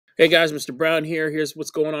Hey guys, Mr. Brown here. Here's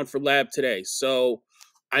what's going on for lab today. So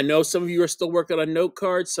I know some of you are still working on note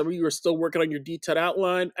cards. Some of you are still working on your detailed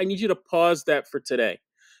outline. I need you to pause that for today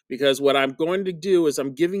because what I'm going to do is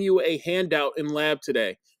I'm giving you a handout in lab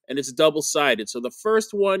today and it's double-sided. So the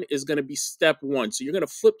first one is going to be step one. So you're going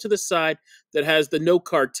to flip to the side that has the note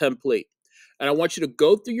card template. And I want you to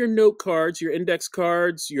go through your note cards, your index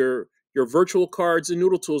cards, your virtual cards and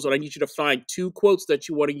noodle tools, and I need you to find two quotes that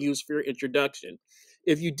you want to use for your introduction.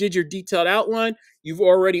 If you did your detailed outline, you've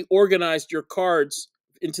already organized your cards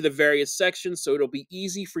into the various sections, so it'll be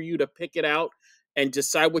easy for you to pick it out and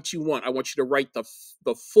decide what you want. I want you to write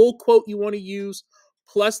the full quote you want to use,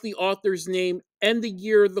 plus the author's name and the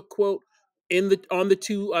year of the quote on the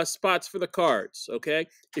two spots for the cards. Okay,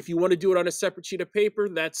 if you want to do it on a separate sheet of paper,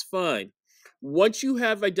 that's fine. Once you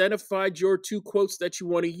have identified your two quotes that you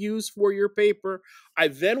want to use for your paper, I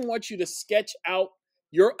then want you to sketch out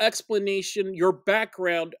your explanation, your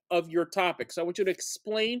background of your topic. So I want you to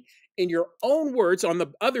explain in your own words. On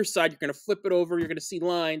the other side, you're going to flip it over. You're going to see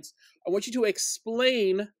lines. I want you to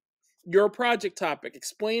explain your project topic.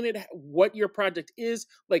 Explain it, what your project is,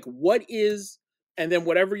 like what is, and then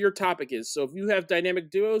whatever your topic is. So if you have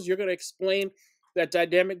dynamic duos, you're going to explain that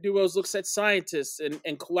dynamic duos looks at scientists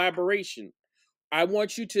and collaboration. I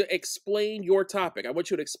want you to explain your topic. I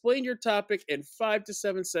want you to explain your topic in 5 to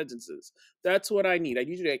 7 sentences. That's what I need. I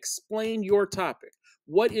need you to explain your topic.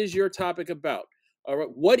 What is your topic about? All right.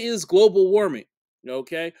 What is global warming?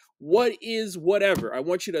 Okay. What is whatever? I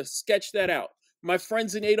want you to sketch that out. My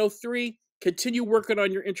friends in 803, continue working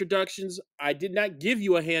on your introductions. I did not give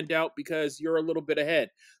you a handout because you're a little bit ahead.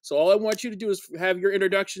 So all I want you to do is have your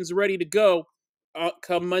introductions ready to go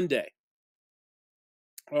come Monday.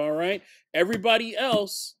 All right. Everybody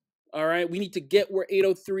else, all right, we need to get where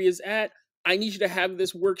 803 is at. I need you to have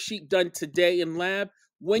this worksheet done today in lab.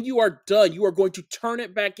 When you are done, you are going to turn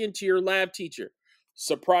it back into your lab teacher.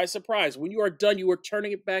 Surprise, surprise. When you are done, you are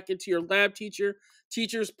turning it back into your lab teacher.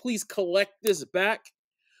 Teachers, please collect this back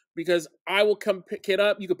because I will come pick it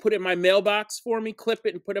up. You can put it in my mailbox for me, clip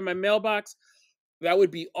it and put it in my mailbox. That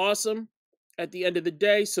would be awesome at the end of the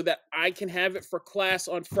day so that I can have it for class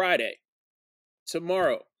on Friday.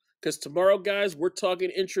 Tomorrow, because tomorrow, guys, we're talking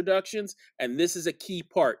introductions, and this is a key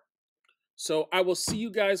part. So I will see you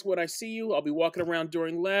guys when I see you. I'll be walking around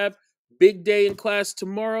during lab. Big day in class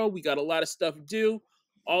tomorrow. We got a lot of stuff to do.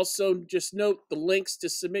 Also, just note the links to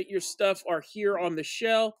submit your stuff are here on the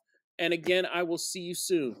shell. And again, I will see you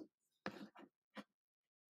soon.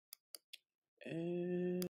 And